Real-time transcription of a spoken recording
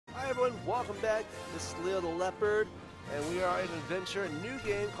Welcome back. This is Leo the Leopard, and we are in an adventure, a new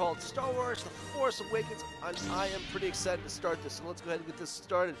game called Star Wars The Force Awakens. I am pretty excited to start this, so let's go ahead and get this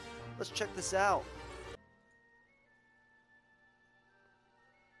started. Let's check this out.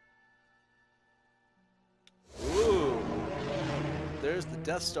 Ooh. There's the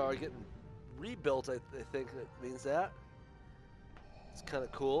Death Star getting rebuilt, I think that means that. It's kind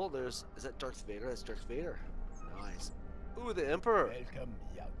of cool. Is that Darth Vader? That's Darth Vader. Nice. Ooh, the Emperor. Welcome,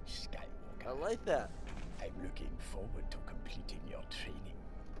 young Skywalker. I like that. I'm looking forward to completing your training.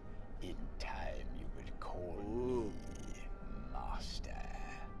 In time, you will call me Master.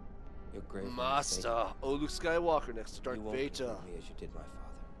 Your grave Master. Oh, Luke Skywalker next to Darth Vader. Me as you did my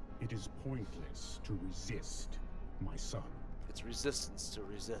father. It is pointless to resist, my son. It's resistance to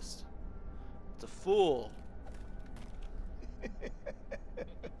resist. It's a fool.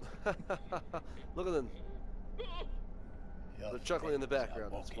 Look at them. They're chuckling in the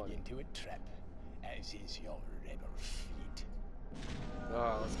background. That's funny. Into a trap, as is your rebel fleet.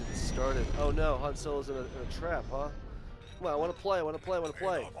 Alright, let's get this started. Oh no, Han Solo's in a trap, huh? Come on, I want to play, I want to play, I want to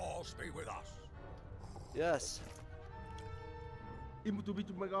play. All stay with us. Yes. He's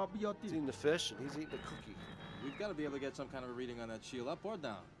eating the fish and he's eating a cookie. We've got to be able to get some kind of a reading on that shield, up or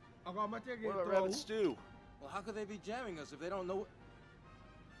down. What about rabbit stew? Well, how could they be jamming us if they don't know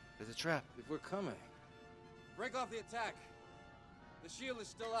It's a trap. if we're coming? Break off the attack. The shield is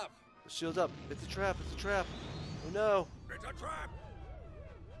still up. The shield's up. It's a trap, it's a trap. Oh no. It's a trap.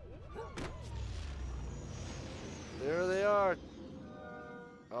 There they are.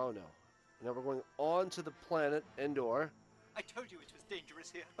 Oh no. Now we're going on to the planet Endor. I told you it was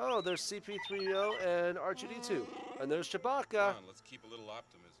dangerous here. Oh, there's CP3O and R2D2. And there's Chewbacca. Come on, let's keep a little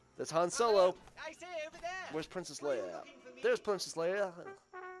optimism. That's Han Solo. I say over there. Where's Princess Leia? There's Princess Leia.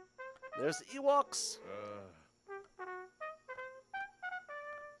 There's the Ewoks.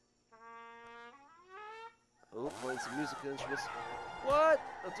 Oh, playing some musical instruments. What?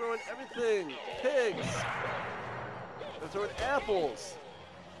 They're throwing everything. Pigs. They're throwing apples.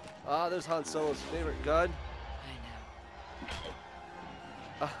 Ah, there's Han Solo's favorite gun.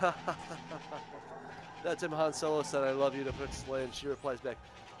 That's him. Han Solo said, "I love you" to Princess Leia, and she replies back,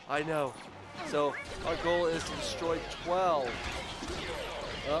 "I know." So our goal is to destroy 12.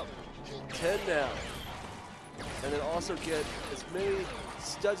 Oh, 10 now. And then also get as many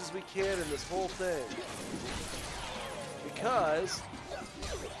studs as we can in this whole thing. Because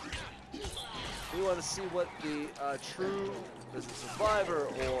we want to see what the true is it survivor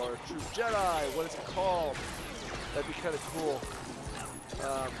or true Jedi, what it's called. That'd be kind of cool.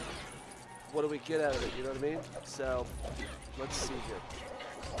 What do we get out of it, you know what I mean? So, let's see here.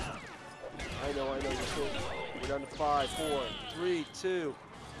 I know, we're down to 5, 4, 3, 2.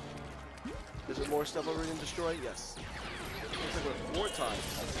 Is there more stuff over we can destroy? Yes. Looks like we're 4 times.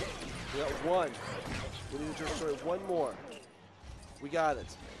 We got 1. We need to destroy 1 more. We got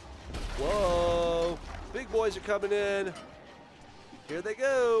it. Whoa! Big boys are coming in. Here they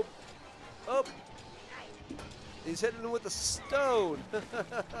go. Oh! He's hitting him with a stone.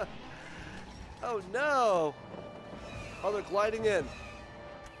 Oh no! Oh, they're gliding in.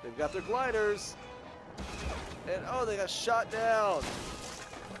 They've got their gliders. And oh, they got shot down.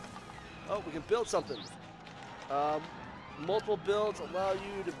 Oh, we can build something. Multiple builds allow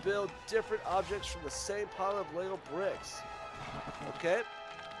you to build different objects from the same pile of Lego bricks. Okay.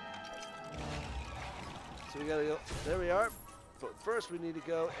 So we gotta go. There we are. But first we need to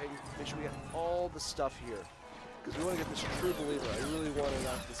go and make sure we get all the stuff here. Because we want to get this true believer. I really want to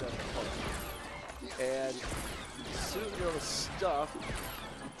knock this out of the park. And soon get all the stuff.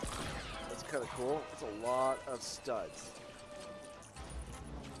 That's kind of cool. That's a lot of studs.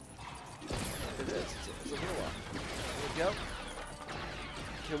 It is. It's a real lot. There we go.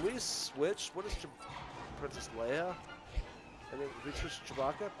 Can we switch? What is Princess Leia? And then we switch to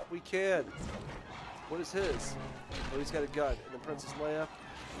Chewbacca? We can. What is his? Oh, he's got a gun. And then Princess Leia,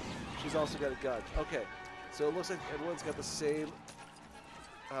 she's also got a gun. Okay. So it looks like everyone's got the same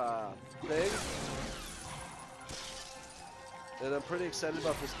thing. And I'm pretty excited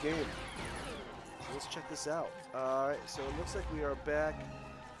about this game. So let's check this out. Alright, so it looks like we are back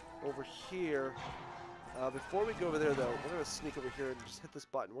over here. Before we go over there, though, we're going to sneak over here and just hit this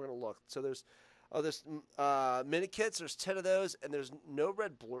button. We're going to look. So there's mini kits. There's 10 of those, and there's no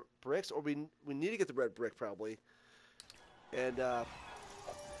red bricks. Or we need to get the red brick, probably. And,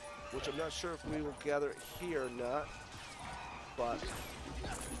 which I'm not sure if we will gather it here or not. But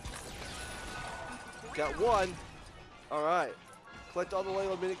got 1. Alright. Collect all the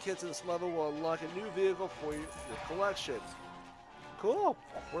Lego mini kits in this level will unlock a new vehicle for your collection. Cool.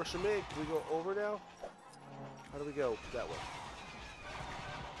 Works for me. Can we go over now? How do we go? That way.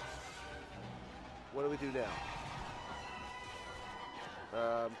 what do we do now?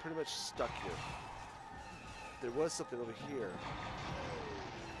 I'm pretty much stuck here. There was something over here.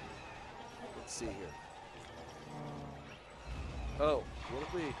 Let's see here. Oh, what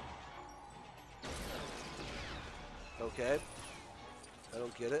if we... Okay. I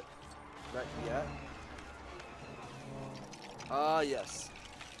don't get it. Not yet. Ah, yes.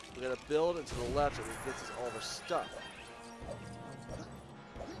 We're going to build it to the left and it gets us all of our stuff.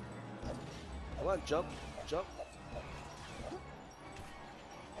 Come on, jump. Jump.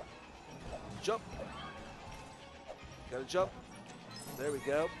 Jump. Gotta jump. There we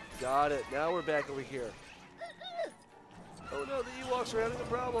go. Got it. Now we're back over here. Oh no, the Ewoks are having a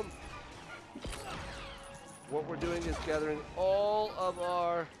problem. What we're doing is gathering all of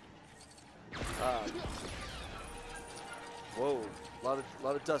our... whoa, a lot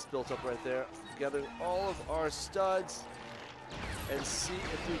of dust built up right there. Gathering all of our studs and see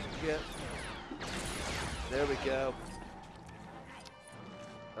if we can get... There we go.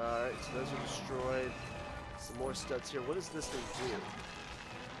 Alright, so those are destroyed. Some more studs here. What does this thing do?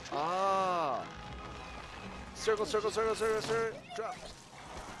 Ah! Circle, circle, circle, circle, circle. Drop.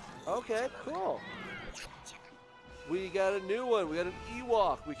 Okay, cool. We got a new one. We got an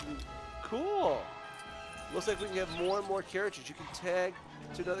Ewok. We can... Cool. Looks like we can have more and more characters. You can tag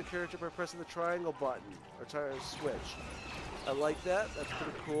to another character by pressing the triangle button or switch. I like that. That's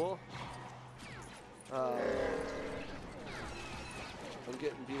pretty cool. I'm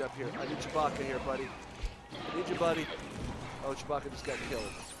getting beat up here. I need Chewbacca here, buddy. I need you, buddy. Oh, Chewbacca just got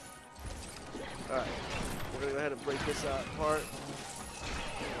killed. Alright. We're going to go ahead and break this out apart.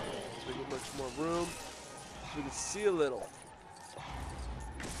 So we get much more room. So we can see a little.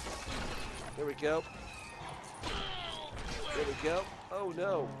 There we go. There we go. Oh,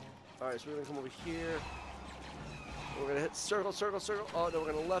 no. Alright, so we're going to come over here. We're going to hit circle, circle, circle. Oh, no,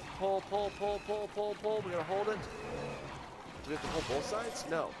 we're going to left pull, pull, pull, pull, pull, pull. We're going to hold it. Do we have to hold both sides?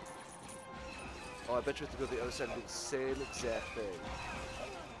 No. Oh, I bet you have to go to the other side and do the same exact thing.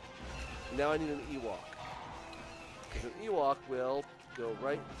 Now I need an Ewok. Because an Ewok will go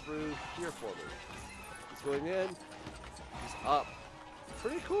right through here for me. He's going in. He's up.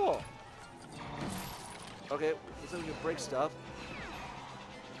 Pretty cool. Okay, looks like we can break stuff.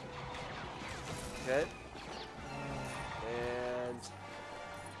 Okay. And...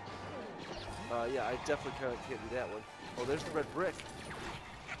 yeah, I definitely can't do that one. Oh, there's the red brick.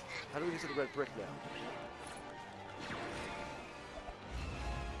 How do we get to the red brick now?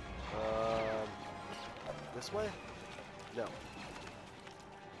 This way? No.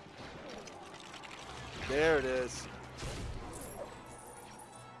 There it is.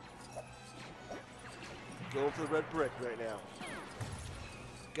 Going for the red brick right now.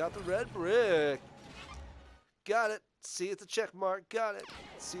 Got the red brick. Got it. See at the check mark. Got it.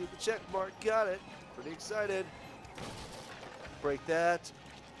 See at the check mark. Got it. Pretty excited. Break that.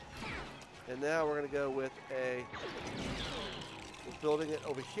 And now we're going to go with a... We're building it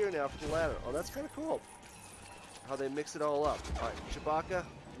over here now for the ladder. Oh, that's kind of cool. How they mix it all up. All right, Chewbacca,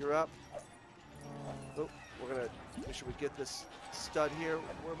 you're up. Oh, we're going to make sure we get this stud here.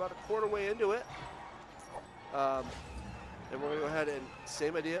 We're about a quarter way into it. And we're going to go ahead and,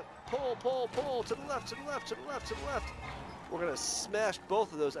 same idea. Pull, pull, pull, to the left, to the left, to the left, to the left. We're going to smash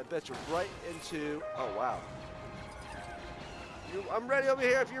both of those, I bet you, right into... Oh, wow. I'm ready over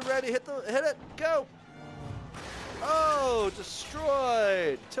here. If you're ready, hit it. Go. Oh,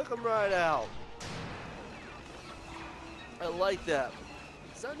 destroyed. Took them right out. I like that.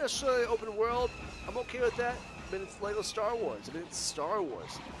 It's not necessarily open world. I'm okay with that. I mean, it's Lego Star Wars. I mean, it's Star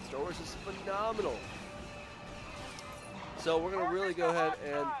Wars. Star Wars is phenomenal. So we're going to really go ahead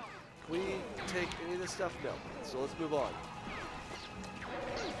and... Can we take any of this stuff? No. So let's move on.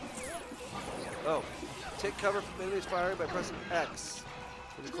 Oh. Take cover from enemies firing by pressing X,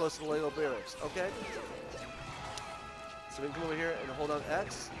 which is close to the Lego barracks. Okay. So we can come over here and hold on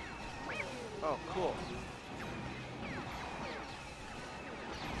X. Oh, cool.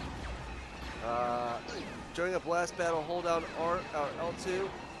 During a blast battle, hold down R or L2.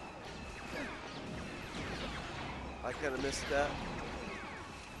 I kind of missed that.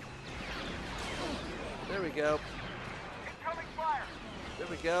 There we go. There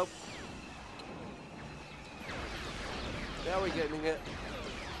we go. Now we're getting it.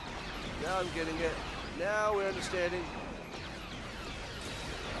 Now I'm getting it. Now we're understanding.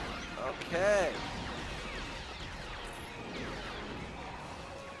 Okay.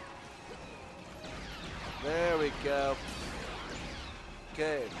 There we go.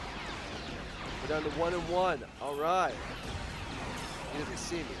 Okay. We're down to 1 and 1. All right. He doesn't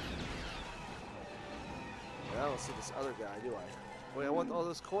see me. And I don't see this other guy, do I? Wait, I want all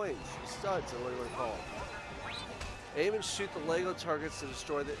those coins. The studs, or what do you want to call them. Aim and shoot the Lego targets to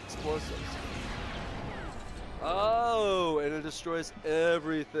destroy the explosives. Oh, and it destroys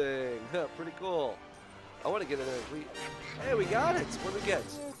everything. Pretty cool. I want to get in there. Hey, we got it. What did we get?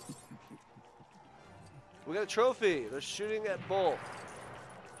 We got a trophy. They're shooting at bull.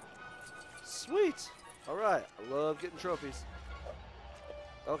 Sweet. All right. I love getting trophies.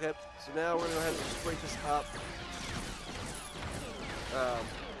 Okay, so now we're going to go ahead and just break this up.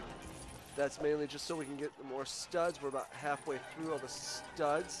 That's mainly just so we can get more studs. We're about halfway through all the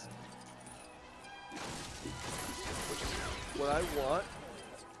studs, which is what I want.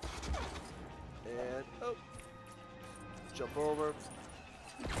 And, oh, jump over.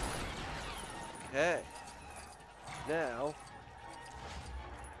 Okay. Now,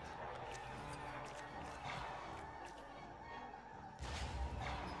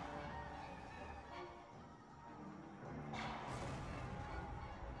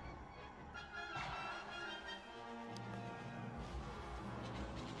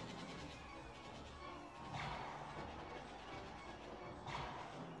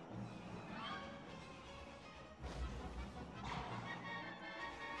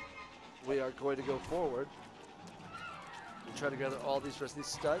 we are going to go forward and try to gather all these rest of these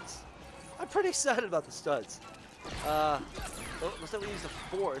studs. I'm pretty excited about the studs. Well, looks like we use the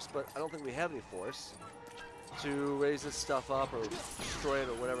force, but I don't think we have any force to raise this stuff up or destroy it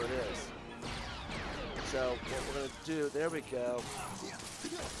or whatever it is. So what we're going to do, there we go.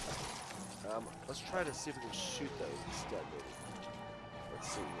 Let's try to see if we can shoot those instead, maybe. Let's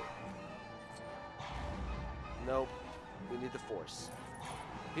see here. Nope. We need the force.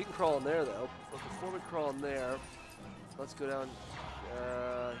 He can crawl in there, though. But before we crawl in there, let's go down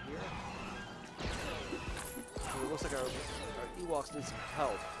here. It looks like our Ewoks need some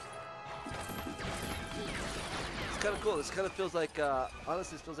help. It's kind of cool. This kind of feels like,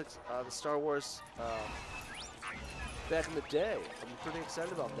 honestly, it feels like the Star Wars back in the day. I'm pretty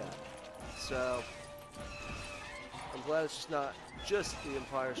excited about that. So, I'm glad it's just not just the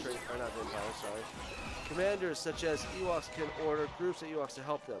Empire Straight, or not the Empire, sorry. Commanders such as Ewoks can order groups of Ewoks to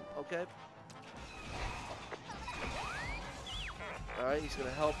help them. Okay. Alright, he's going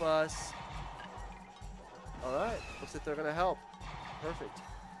to help us. Alright, looks like they're going to help. Perfect.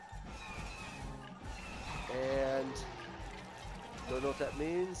 And don't know what that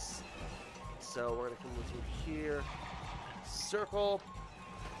means. So we're going to come through here. Circle.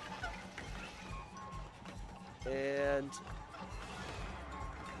 And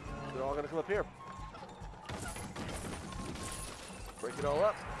they're all going to come up here. Break it all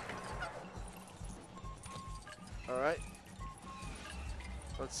up. Alright.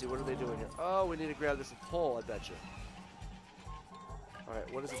 Let's see, what are they doing here? Oh, we need to grab this pole, I bet you.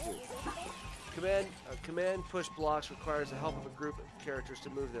 Alright, what does it do? Command push blocks requires the help of a group of characters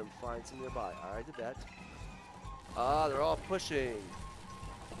to move them. Find some nearby. Alright, did that. Ah, they're all pushing.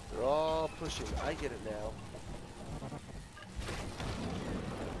 They're all pushing. I get it now.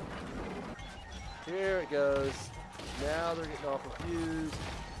 Here it goes. Now they're getting all confused.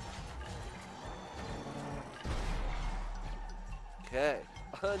 Okay.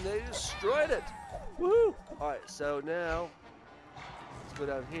 And they destroyed it. Woohoo! Alright, so now let's go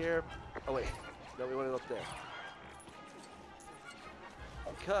down here. Oh wait. No, we want to go up there.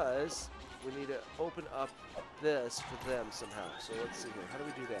 Because we need to open up this for them somehow. So let's see here. How do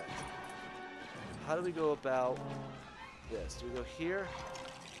we do that? How do we go about this? Do we go here?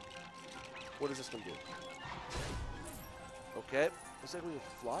 What is this going to do? Okay. Looks like we can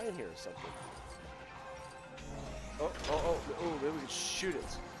fly in here or something. Oh, maybe we can shoot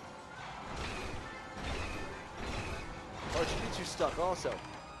it. R2-D2 stuck also.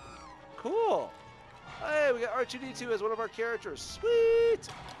 Cool. Hey, we got R2-D2 as one of our characters. Sweet.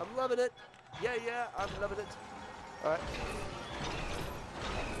 I'm loving it. Yeah, I'm loving it. All right.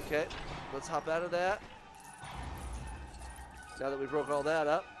 Okay, let's hop out of that. Now that we broke all that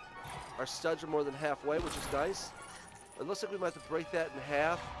up, our studs are more than halfway, which is nice. It looks like we might have to break that in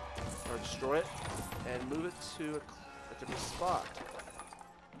half, or destroy it, and move it to a different spot.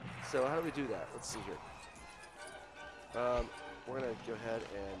 So how do we do that? Let's see here. We're going to go ahead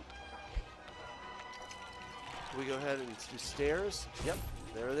and... Can we go ahead and do stairs? Yep,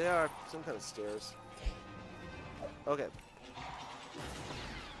 there they are. Some kind of stairs. Okay.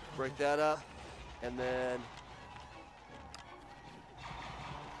 Break that up, and then...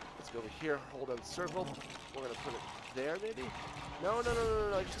 Let's go over here, hold on circle. We're going to put it there, maybe? No,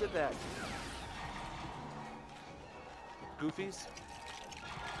 I just did that. Goofies.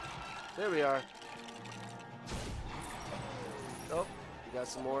 There we are. Oh, we got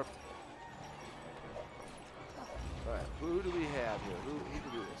some more. Alright, who do we have here? Who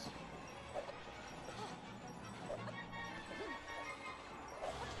can do this?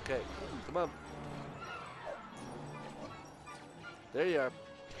 Okay, come on. There you are.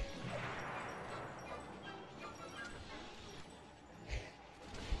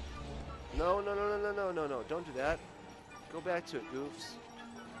 No, no, no, no, no, no, no, no. Don't do that. Go back to it, goofs.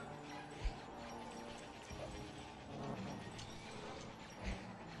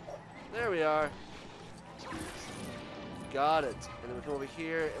 There we are. Got it. And then we come over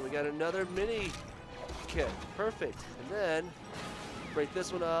here and we got another mini kit. Perfect. And then break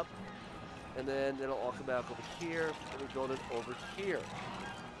this one up. And then it'll all come back over here. And we build it over here.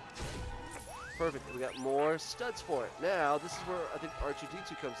 Perfect. We got more studs for it. Now, this is where I think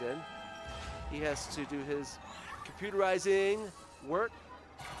R2-D2 comes in. He has to do his computerizing work.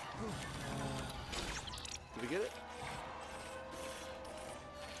 Did we get it?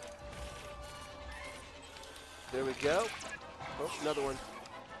 There we go. Oh, another one.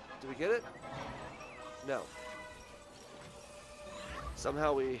 Did we get it? No.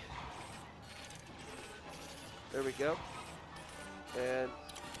 Somehow we... There we go. And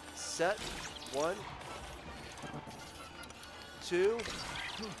set. 1, 2,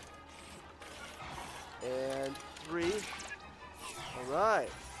 and 3. All right.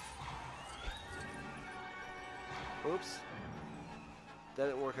 Oops. That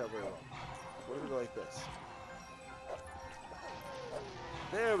didn't work out very well. What if we go like this?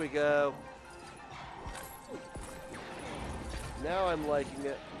 There we go. Now I'm liking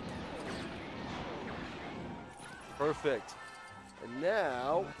it. Perfect. And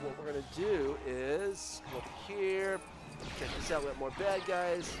now what we're going to do is come over here. Check this out. We have more bad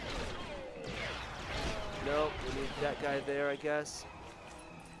guys. Nope, we need that guy there, I guess.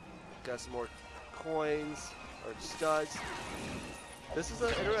 Got some more coins or studs. This is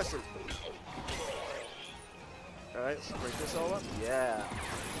interesting. Alright, let's break this all up. Yeah.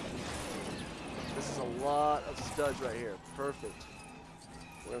 This is a lot of studs right here. Perfect.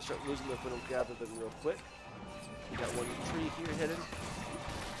 We're going to start losing them if we don't gather them real quick. We got one tree here hidden.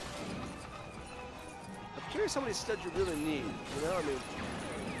 I'm curious how many studs you really need. You know, I mean,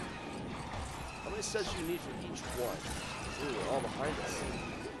 how many studs do you need for each one? Ooh, they're all behind us.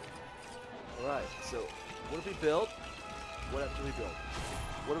 Alright, so what do we build? What do we build?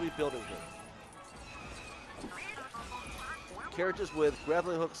 What are we building here? Characters with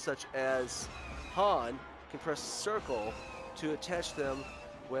grappling hooks such as Han can press circle to attach them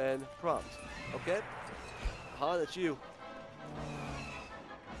when prompted. Okay? Han, that's you.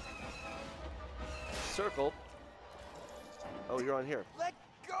 Circle. Oh, you're on here. Let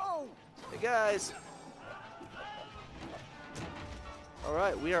go! Hey guys. All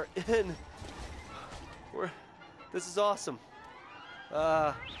right, we are in. This is awesome.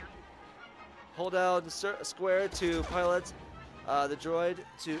 Hold down square to pilot the droid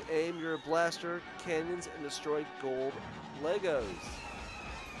to aim your blaster cannons and destroy gold Legos.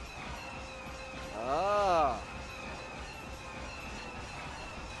 Ah.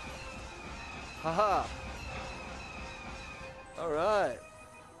 Haha. All right.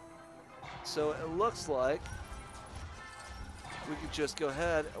 So it looks like we could just go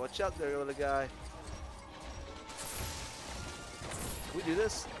ahead. Watch out there, little guy. Can we do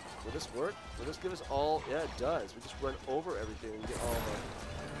this? Will this work? Will this give us all? Yeah, it does. We just run over everything and get all of our.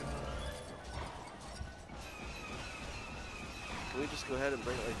 Can we just go ahead and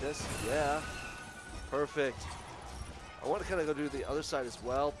bring it like this? Yeah. Perfect. I want to kind of go do the other side as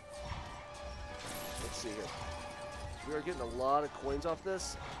well. Let's see here. We are getting a lot of coins off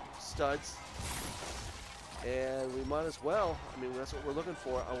this. Studs. And we might as well. I mean, that's what we're looking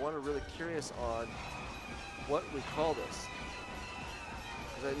for. I want to really curious on what we call this.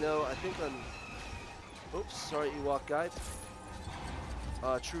 Because I know, I think on... Oops, sorry, Ewok guy.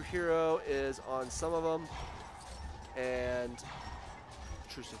 True Hero is on some of them. And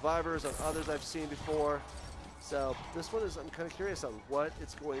True Survivors on others I've seen before. So this one is, I'm kind of curious on what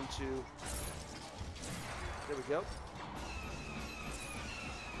it's going to... There we go.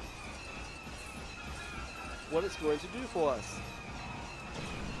 What it's going to do for us.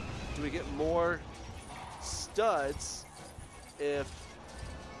 Do we get more studs if...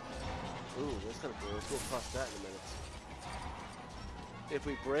 Ooh, that's kind of cool. Let's go across that in a minute. If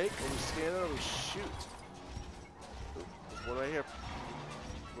we break and we scan it or we shoot. Ooh, there's one right here.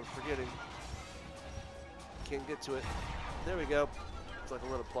 We're forgetting. Can't get to it. There we go. It's like a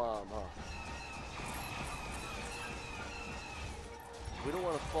little bomb, huh? We don't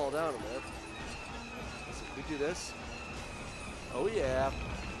want to fall down in there. So we do this. Oh yeah.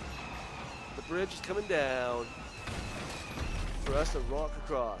 The bridge is coming down for us to walk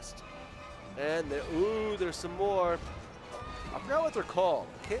across. And there, ooh, there's some more. I forgot what they're called.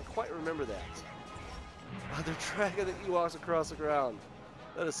 I can't quite remember that. Oh, they're dragging the Ewoks across the ground.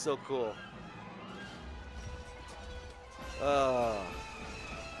 That is so cool.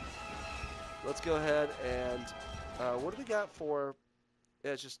 Let's go ahead and what do we got for?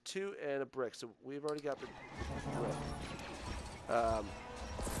 Yeah, it's just 2 and a brick. So we've already got the brick.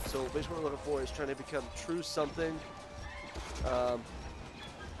 So basically what we're looking for is trying to become true something. And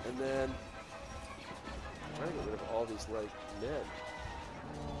then trying to get rid of all these like men.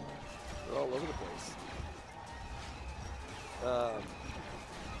 They're all over the place.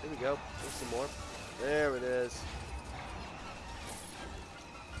 Here we go. There's some more. There it is.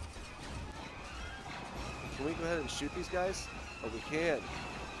 Can we go ahead and shoot these guys? Oh, we can.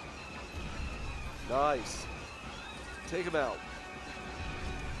 Nice. Take them out.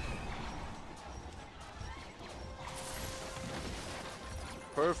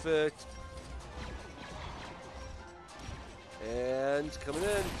 Perfect. And coming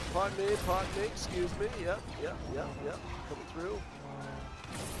in. Pardon me, excuse me. Yep. Coming through.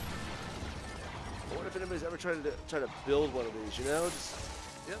 I wonder if anybody's ever tried to build one of these, you know? Just,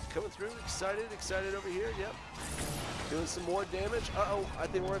 yep, coming through. Excited over here. Yep. Doing some more damage. Uh-oh, I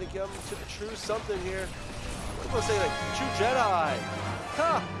think we're going to come to the true something here. What am I saying? Like, true Jedi.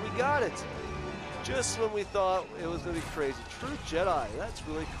 Ha! We got it. Just when we thought it was going to be crazy. True Jedi. That's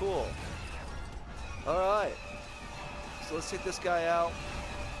really cool. All right. So let's take this guy out.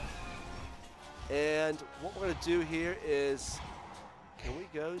 And what we're going to do here is, can we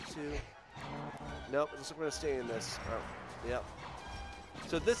go to... Nope, it looks like we're going to stay in this. Oh, yep.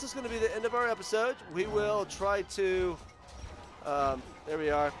 So this is going to be the end of our episode. We will try to... there we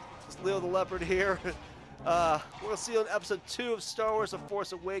are. It's Leo the Leopard here. We'll see you on episode 2 of Star Wars: The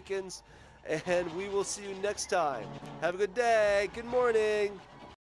Force Awakens. And we will see you next time. Have a good day. Good morning.